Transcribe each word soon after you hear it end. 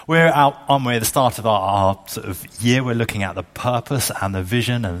We're out, aren't we, at the start of our sort of year. We're looking at the purpose and the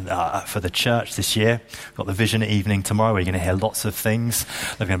vision and for the church this year. We've got the vision evening tomorrow. We're going to hear lots of things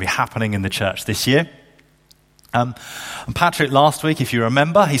that are going to be happening in the church this year. And Patrick last week, if you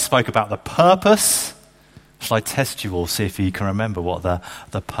remember, he spoke about the purpose. Shall I test you all, see if you can remember what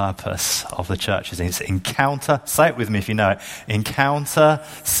the purpose of the church is? It's encounter, say it with me if you know it, encounter,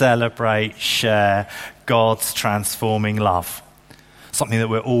 celebrate, share God's transforming love. Something that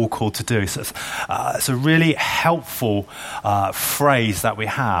we're all called to do. So it's a really helpful phrase that we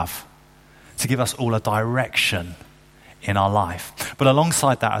have to give us all a direction in our life. But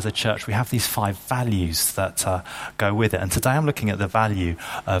alongside that, as a church, we have these 5 values that go with it. And today I'm looking at the value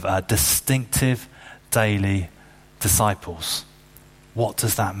of distinctive daily disciples. What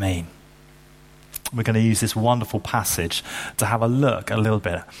does that mean? We're going to use this wonderful passage to have a look a little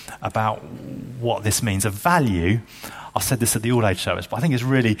bit about what this means. A value, I said this at the all-age service, but I think it's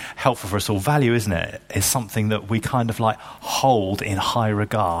really helpful for us all. Value, isn't it, is something that we kind of like hold in high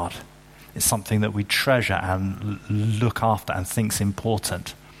regard. It's something that we treasure and look after and think's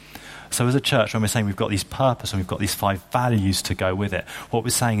important. So as a church, when we're saying we've got these purpose and we've got these 5 values to go with it, what we're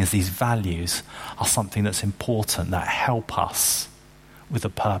saying is these values are something that's important, that help us with the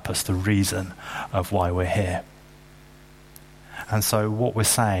purpose, the reason of why we're here. And so what we're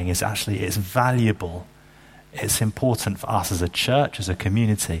saying is actually it's valuable. It's important for us as a church, as a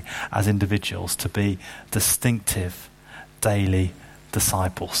community, as individuals to be distinctive daily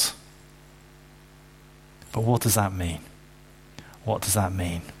disciples. But what does that mean? What does that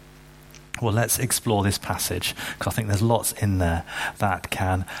mean? Well, let's explore this passage because I think there's lots in there that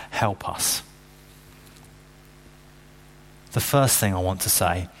can help us. The first thing I want to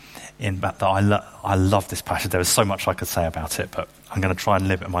say that I love this passage. There was so much I could say about it, but I'm going to try and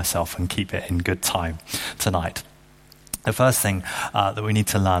limit myself and keep it in good time tonight. The first thing that we need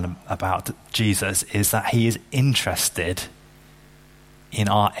to learn about Jesus is that he is interested in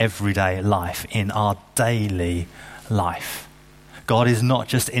our everyday life, in our daily life. God is not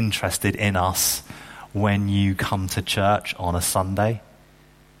just interested in us when you come to church on a Sunday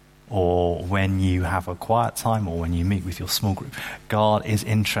or when you have a quiet time or when you meet with your small group. God is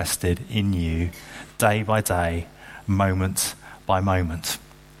interested in you day by day, moment by moment.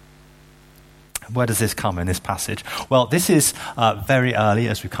 Where does this come in this passage? Well, this is very early,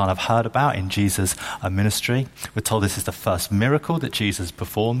 as we kind of heard about in Jesus' ministry. We're told this is the first miracle that Jesus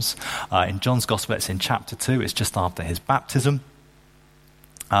performs. In John's Gospel, it's in chapter 2. It's just after his baptism.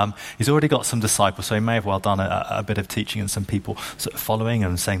 He's already got some disciples, so he may have well done a bit of teaching and some people sort of following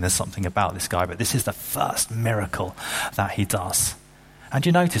and saying there's something about this guy. But this is the first miracle that he does. And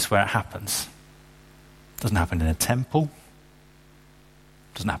you notice where it happens. It doesn't happen in a temple.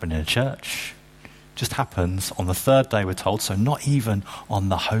 It doesn't happen in a church. It just happens on the 3rd day, we're told, so not even on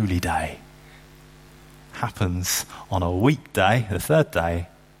the holy day. It happens on a weekday, the 3rd day,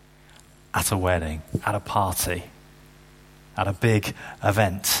 at a wedding, at a party, at a big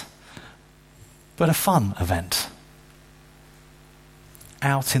event, but a fun event.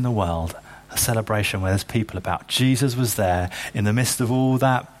 Out in the world, a celebration where there's people about. Jesus was there in the midst of all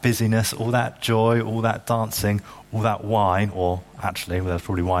that busyness, all that joy, all that dancing, all that wine, or actually, well, there was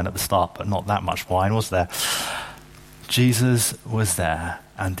probably wine at the start, but not that much wine was there. Jesus was there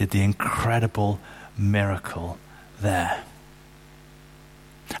and did the incredible miracle there.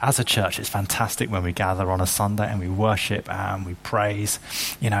 As a church, it's fantastic when we gather on a Sunday and we worship and we praise,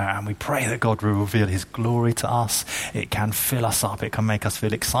 and we pray that God will reveal his glory to us. It can fill us up. It can make us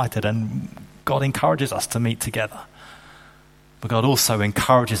feel excited. And God encourages us to meet together. But God also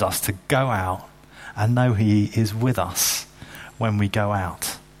encourages us to go out and know he is with us when we go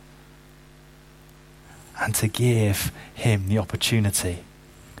out. And to give him the opportunity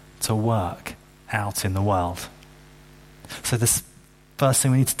to work out in the world. So this first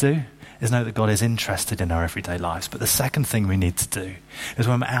thing we need to do is know that God is interested in our everyday lives. But the second thing we need to do is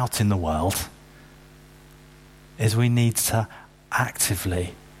when we're out in the world is we need to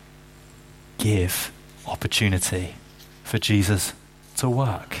actively give opportunity for Jesus to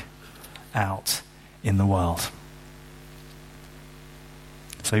work out in the world.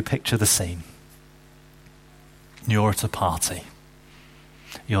 So picture the scene. You're at a party.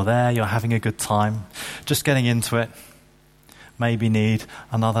 You're there, you're having a good time, just getting into it. Maybe need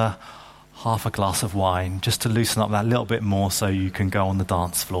another half a glass of wine just to loosen up that little bit more so you can go on the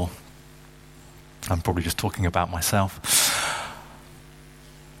dance floor. I'm probably just talking about myself.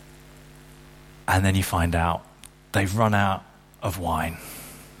 And then you find out they've run out of wine.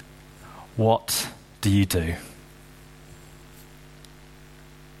 What do you do?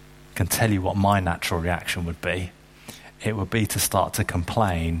 I can tell you what my natural reaction would be it would be to start to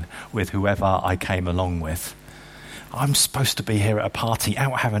complain with whoever I came along with. I'm supposed to be here at a party,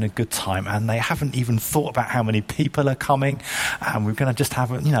 out having a good time, and they haven't even thought about how many people are coming, and we're going to just have,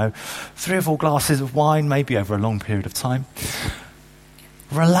 3 or 4 glasses of wine, maybe over a long period of time.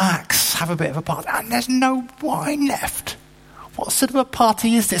 Relax, have a bit of a party, and there's no wine left. What sort of a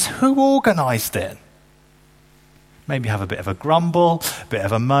party is this? Who organised it? Maybe have a bit of a grumble, a bit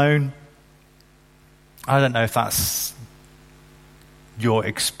of a moan. I don't know if that's your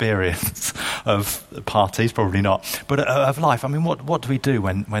experience of parties, probably not, but of life. I mean, what do we do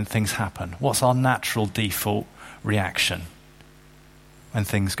when things happen? What's our natural default reaction when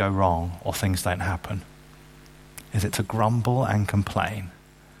things go wrong or things don't happen? Is it to grumble and complain?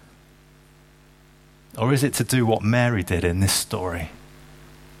 Or is it to do what Mary did in this story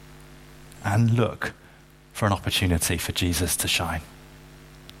and look for an opportunity for Jesus to shine?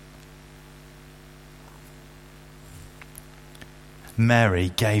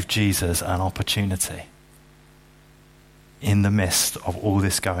 Mary gave Jesus an opportunity in the midst of all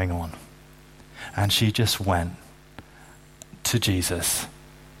this going on. And she just went to Jesus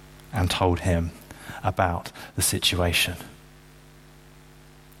and told him about the situation.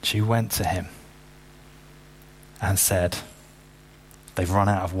 She went to him and said, they've run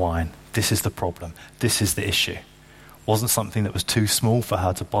out of wine. This is the problem. This is the issue. Wasn't something that was too small for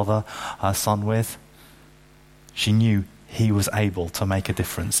her to bother her son with. She knew he was able to make a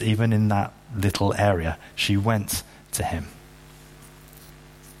difference, even in that little area. She went to him.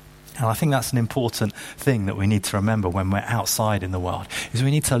 And I think that's an important thing that we need to remember when we're outside in the world, is we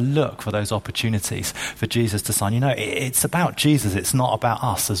need to look for those opportunities for Jesus to shine. It's about Jesus, it's not about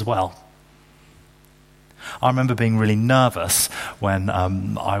us as well. I remember being really nervous when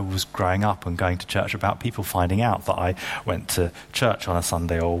I was growing up and going to church about people finding out that I went to church on a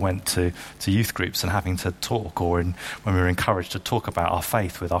Sunday or went to youth groups and having to talk, or when we were encouraged to talk about our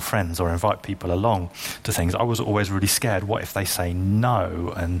faith with our friends or invite people along to things. I was always really scared. What if they say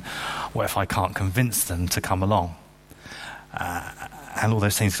no? And what if I can't convince them to come along? And all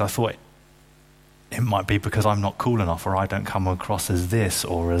those things, because I thought it might be because I'm not cool enough, or I don't come across as this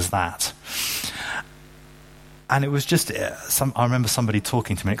or as that. And it was just, I remember somebody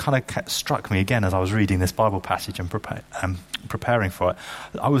talking to me, it kind of struck me again as I was reading this Bible passage and preparing for it.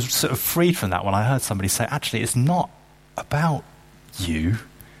 I was sort of freed from that when I heard somebody say, actually, it's not about you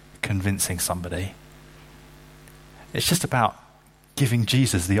convincing somebody. It's just about giving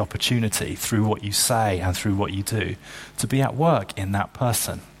Jesus the opportunity through what you say and through what you do to be at work in that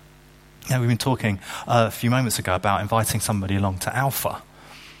person. We've been talking a few moments ago about inviting somebody along to Alpha.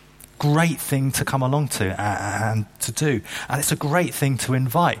 Great thing to come along to and to do. And it's a great thing to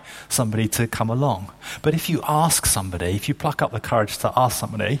invite somebody to come along. But if you ask somebody, if you pluck up the courage to ask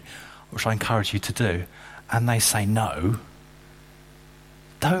somebody, which I encourage you to do, and they say no,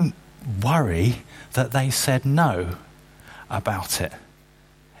 don't worry that they said no about it.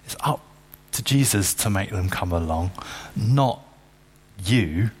 It's up to Jesus to make them come along, not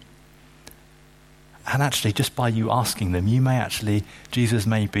you. And actually, just by you asking them, Jesus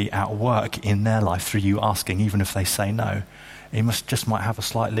may be at work in their life through you asking, even if they say no. He just might have a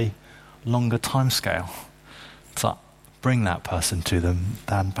slightly longer time scale to bring that person to them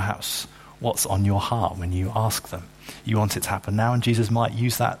than perhaps what's on your heart when you ask them. You want it to happen now, and Jesus might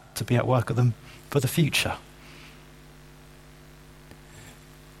use that to be at work at them for the future.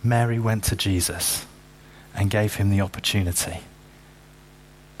 Mary went to Jesus and gave him the opportunity.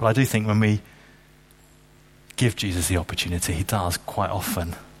 But I do think when we give Jesus the opportunity, he does quite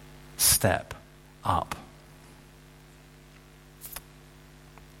often step up.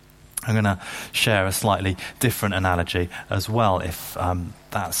 I'm going to share a slightly different analogy as well, if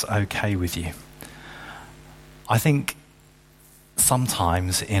that's okay with you. I think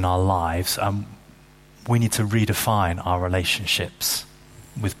sometimes in our lives, we need to redefine our relationships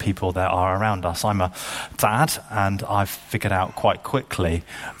with people that are around us. I'm a dad, and I've figured out quite quickly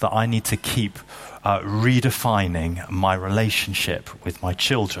that I need to keep redefining my relationship with my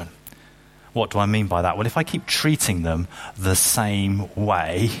children. What do I mean by that? Well, if I keep treating them the same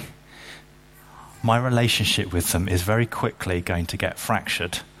way, my relationship with them is very quickly going to get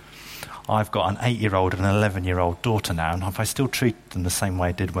fractured. I've got an 8-year-old and an 11-year-old daughter now, and if I still treat them the same way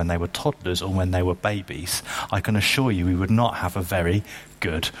I did when they were toddlers or when they were babies, I can assure you we would not have a very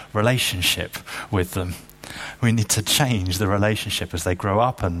good relationship with them. We need to change the relationship as they grow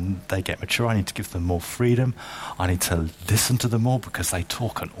up and they get mature. I need to give them more freedom. I need to listen to them more because they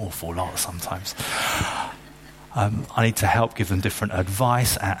talk an awful lot sometimes. I need to help give them different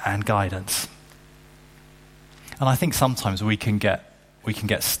advice and guidance. And I think sometimes we can get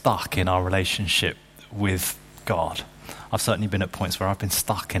stuck in our relationship with God I've certainly been at points where I've been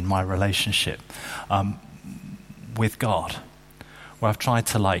stuck in my relationship with God, where I've tried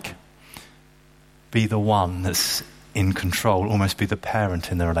to be the one that's in control, almost be the parent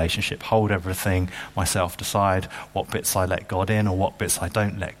in the relationship, hold everything myself, decide what bits I let God in or what bits I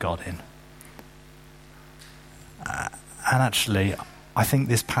don't let God in. And actually, I think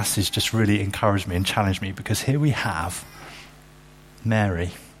this passage just really encouraged me and challenged me, because here we have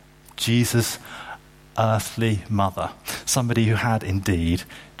Mary, Jesus' earthly mother, somebody who had indeed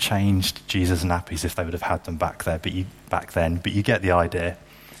changed Jesus' nappies if they would have had them back then, but you get the idea.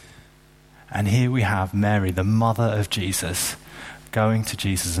 And here we have Mary, the mother of Jesus, going to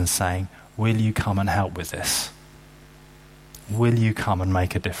Jesus and saying, will you come and help with this? Will you come and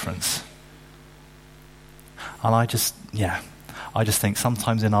make a difference? And I just think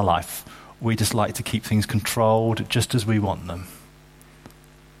sometimes in our life, we just like to keep things controlled just as we want them,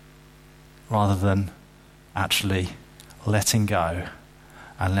 rather than actually letting go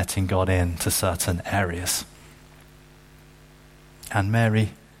and letting God in to certain areas. And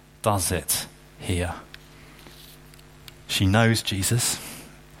Mary does it here. She knows Jesus.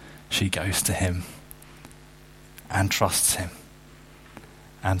 She goes to him and trusts him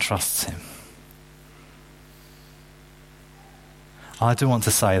and trusts him. I do want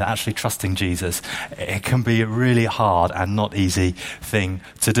to say that actually trusting Jesus, it can be a really hard and not easy thing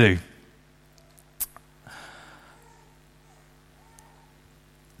to do.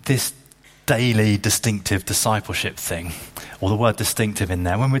 This daily distinctive discipleship thing, or the word distinctive in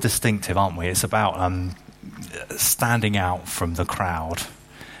there, when we're distinctive, aren't we? It's about standing out from the crowd.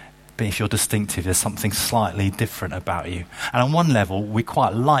 But if you're distinctive, there's something slightly different about you. And on one level, we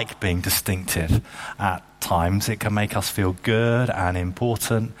quite like being distinctive at times. It can make us feel good and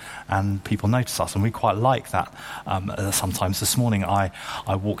important, and people notice us, and we quite like that. Sometimes this morning, I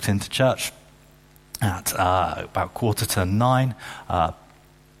walked into church at about 9:15.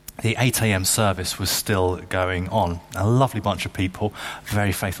 The 8 a.m. service was still going on. A lovely bunch of people,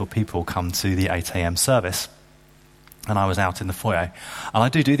 very faithful people, come to the 8 a.m. service. And I was out in the foyer. And I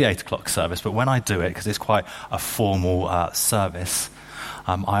do the 8 o'clock service, but when I do it, because it's quite a formal service,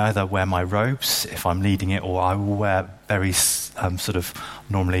 I either wear my robes if I'm leading it, or I will wear very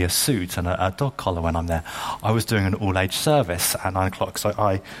normally a suit and a dog collar when I'm there. I was doing an all-age service at 9 o'clock, so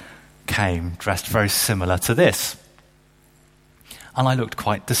I came dressed very similar to this. And I looked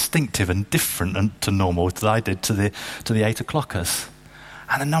quite distinctive and different to normal than I did to the 8 o'clockers.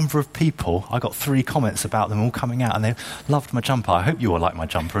 And a number of people, I got 3 comments about them all coming out, and they loved my jumper. I hope you all like my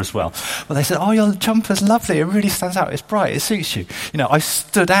jumper as well. But they said, oh, your jumper's lovely. It really stands out. It's bright. It suits you. I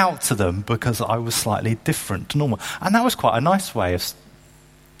stood out to them because I was slightly different to normal. And that was quite a nice way of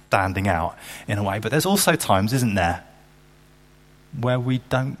standing out in a way. But there's also times, isn't there, where we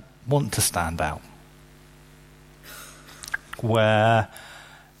don't want to stand out, where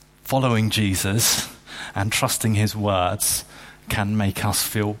following Jesus and trusting his words can make us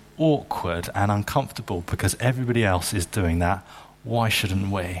feel awkward and uncomfortable because everybody else is doing that. Why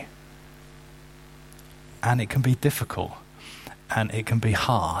shouldn't we? And it can be difficult, and it can be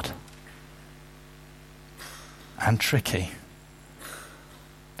hard and tricky.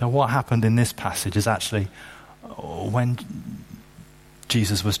 Now, what happened in this passage is actually when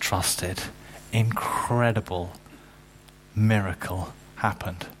Jesus was trusted, incredible miracle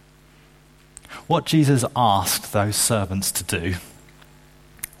happened. What Jesus asked those servants to do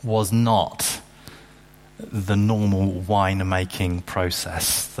was not the normal wine-making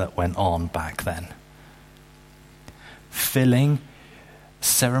process that went on back then. Filling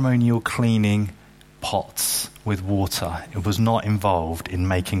ceremonial cleaning pots with water, it was not involved in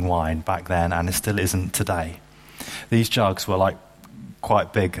making wine back then, and it still isn't today. These jugs were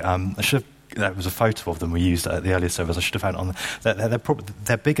quite big. There was a photo of them we used at the earlier service. I should have had it on.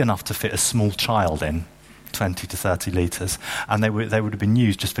 They're big enough to fit a small child in, 20 to 30 litres, and they would have been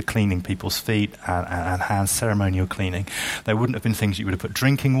used just for cleaning people's feet and hands, ceremonial cleaning. They wouldn't have been things you would have put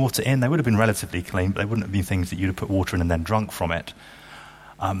drinking water in. They would have been relatively clean, but they wouldn't have been things that you'd have put water in and then drunk from it.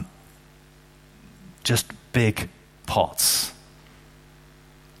 Just big pots.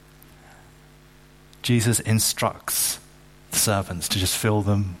 Jesus instructs the servants to just fill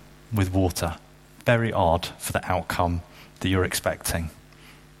them with water. Very odd for the outcome that you're expecting.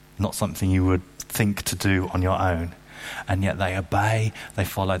 Not something you would think to do on your own. And yet they obey, they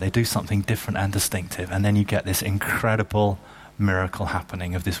follow, they do something different and distinctive. And then you get this incredible miracle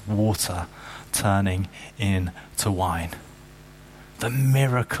happening of this water turning into wine. The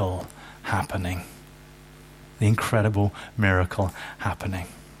miracle happening. The incredible miracle happening.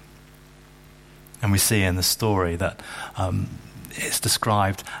 And we see in the story that it's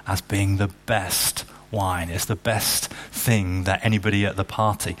described as being the best wine. It's the best thing that anybody at the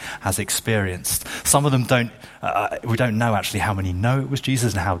party has experienced. Some of them we don't know actually how many know it was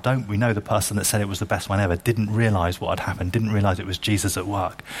Jesus and how don't. We know the person that said it was the best wine ever didn't realize what had happened, didn't realize it was Jesus at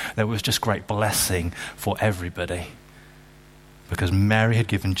work. There was just great blessing for everybody because Mary had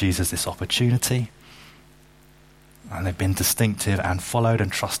given Jesus this opportunity and they'd been distinctive and followed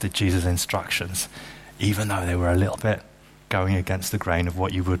and trusted Jesus' instructions, even though they were a little bit going against the grain of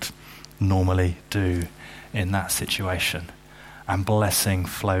what you would normally do in that situation. And blessing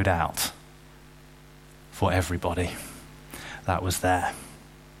flowed out for everybody that was there.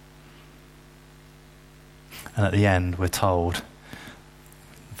 And at the end, we're told,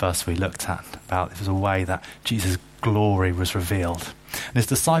 the verse we looked at, about it was a way that Jesus' glory was revealed. And his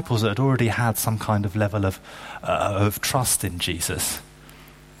disciples had already had some kind of level of trust in Jesus.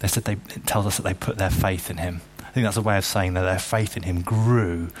 It tells us that they put their faith in him. I think that's a way of saying that their faith in him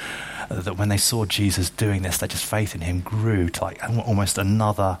grew, that when they saw Jesus doing this, their just faith in him grew to like almost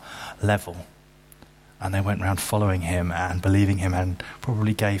another level. And they went around following him and believing him and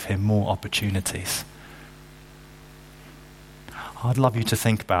probably gave him more opportunities. I'd love you to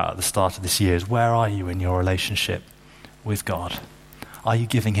think about at the start of this year is where are you in your relationship with God? Are you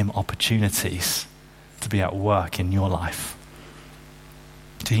giving him opportunities to be at work in your life?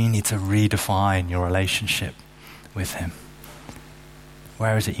 Do you need to redefine your relationship with him?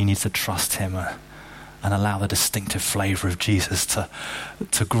 Where is it you need to trust him and allow the distinctive flavor of Jesus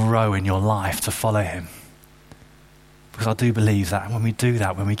to grow in your life, to follow him? Because I do believe that when we do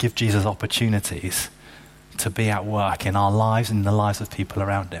that, when we give Jesus opportunities to be at work in our lives and in the lives of people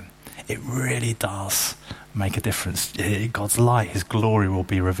around him, it really does make a difference. God's light, his glory will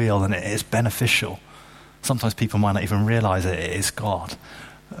be revealed, and it is beneficial. Sometimes people might not even realize it is God,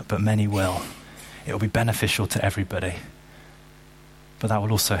 but many will. It will be beneficial to everybody. But that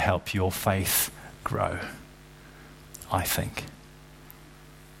will also help your faith grow, I think.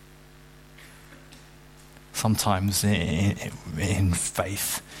 Sometimes in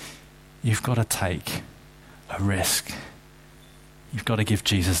faith, you've got to take a risk. You've got to give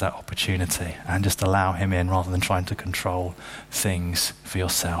Jesus that opportunity and just allow him in rather than trying to control things for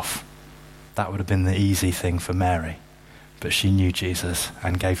yourself. That would have been the easy thing for Mary, but she knew Jesus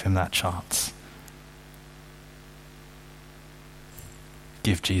and gave him that chance.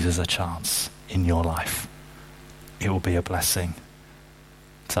 Give Jesus a chance in your life. It will be a blessing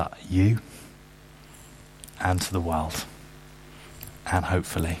to you and to the world. And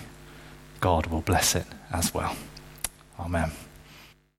hopefully, God will bless it as well. Amen.